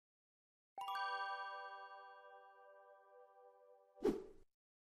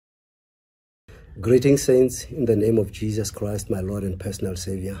Greetings, saints, in the name of Jesus Christ, my Lord and personal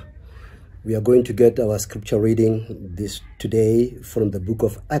Savior. We are going to get our scripture reading today from the book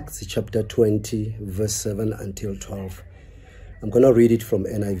of Acts, chapter 20, verse 7 until 12. I'm going to read it from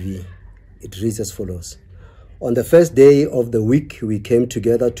NIV. It reads as follows. On the first day of the week, we came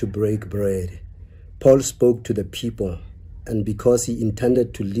together to break bread. Paul spoke to the people, and because he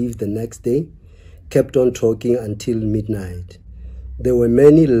intended to leave the next day, kept on talking until midnight. There were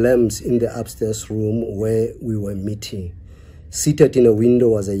many lamps in the upstairs room where we were meeting. Seated in a window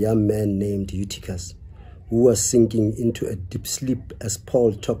was a young man named Eutychus, who was sinking into a deep sleep as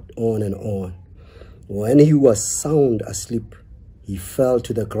Paul talked on and on. When he was sound asleep, he fell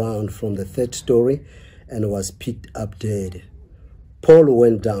to the ground from the third story and was picked up dead. Paul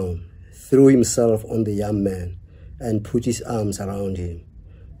went down, threw himself on the young man, and put his arms around him.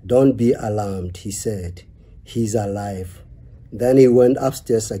 "Don't be alarmed," he said. "He's alive." Then he went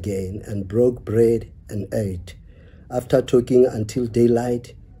upstairs again and broke bread and ate. After talking until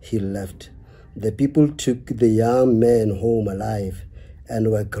daylight, he left. The people took the young man home alive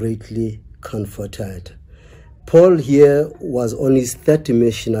and were greatly comforted. Paul here was on his third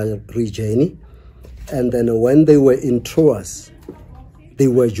missionary journey, and then when they were in Troas, they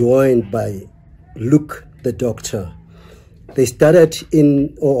were joined by Luke the doctor. They started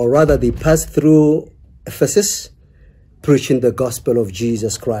they passed through Ephesus, preaching the gospel of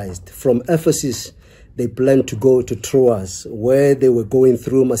Jesus Christ. From Ephesus, they planned to go to Troas, where they were going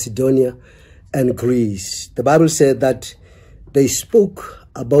through Macedonia and Greece. The Bible said that they spoke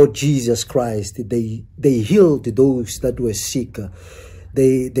about Jesus Christ. They healed those that were sick.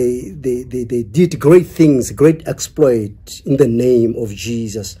 They did great things, great exploits in the name of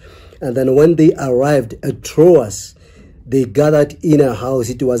Jesus. And then when they arrived at Troas, they gathered in a house.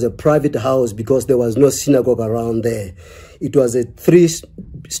 It was a private house because there was no synagogue around there. It was a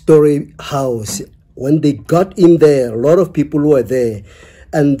 3-story house. When they got in there, a lot of people were there.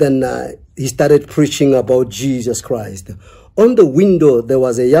 And then he started preaching about Jesus Christ. On the window, there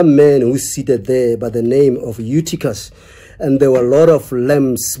was a young man who seated there by the name of Eutychus. And there were a lot of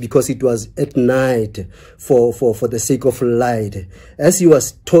lamps because it was at night for the sake of light. As he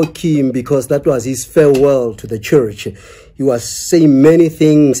was talking, because that was his farewell to the church, he was saying many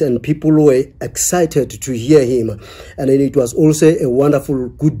things and people were excited to hear him. And then it was also a wonderful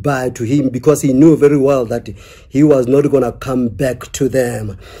goodbye to him because he knew very well that he was not going to come back to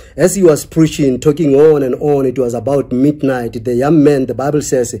them. As he was preaching, talking on and on, it was about midnight. The young man, the Bible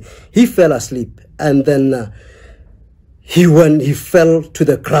says, he fell asleep and then he fell to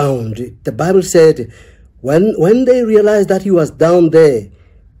the ground. The Bible said when they realized that he was down there,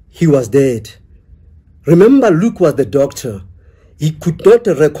 he was dead. Remember, Luke was the doctor. He could not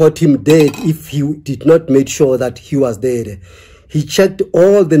record him dead if he did not make sure that he was dead. He checked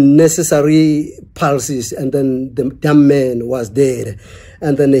all the necessary pulses and then the young man was dead.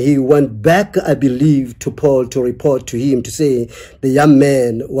 And then he went back, I believe, to Paul to report to him to say the young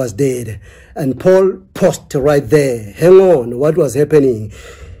man was dead. And Paul paused right there. Hang on, what was happening?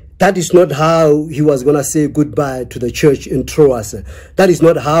 That is not how he was going to say goodbye to the church in Troas. That is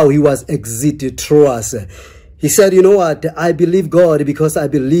not how he was exited Troas. He said, you know what, I believe God because I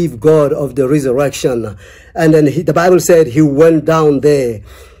believe God of the resurrection. And then the Bible said he went down there.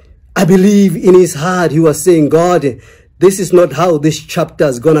 I believe in his heart he was saying, God, this is not how this chapter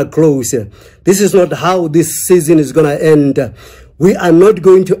is going to close. This is not how this season is going to end. We are not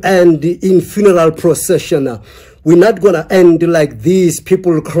going to end in funeral procession. We're not going to end like these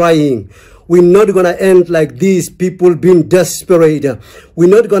people crying. We're not going to end like these people being desperate. We're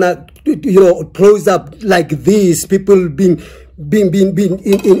not going to, close up like these people being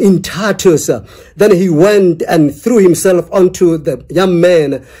in tatters. Then he went and threw himself onto the young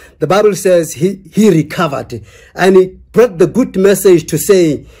man. The Bible says he recovered and he brought the good message to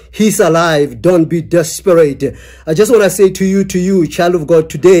say he's alive. Don't be desperate. I just want to say to you, child of God,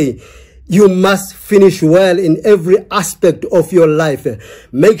 today, you must finish well in every aspect of your life.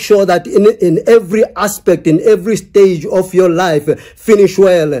 Make sure that in every aspect, in every stage of your life, finish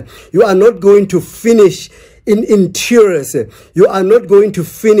well. You are not going to finish in tears. You are not going to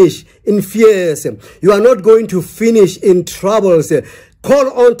finish in fears. You are not going to finish in troubles.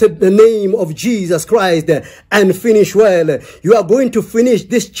 Call on to the name of Jesus Christ and finish well. You are going to finish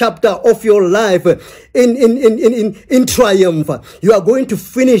this chapter of your life in triumph. You are going to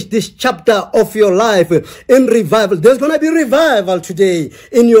finish this chapter of your life in revival. There's going to be revival today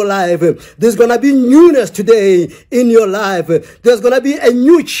in your life. There's going to be newness today in your life. There's going to be a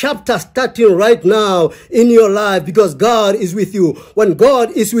new chapter starting right now in your life, because God is with you. When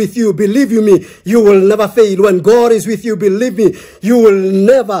God is with you, believe you me, you will never fail. When God is with you, believe me, you will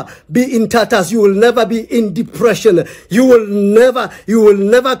never be in tatters. You will never be in depression. You will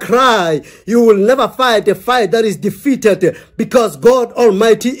never cry. You will never fight a fight that is defeated, because God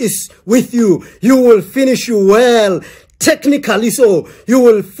Almighty is with you. You will finish well. Technically so, you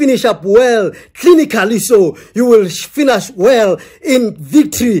will finish up well. Clinically so, you will finish well in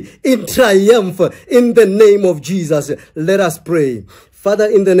victory, in triumph, in the name of Jesus. Let us pray. Father,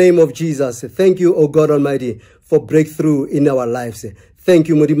 in the name of Jesus, thank you, O God Almighty, for breakthrough in our lives. Thank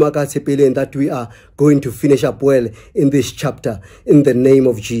you, Modimaka Tsepele, that we are going to finish up well in this chapter. In the name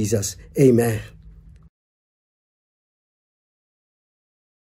of Jesus, amen.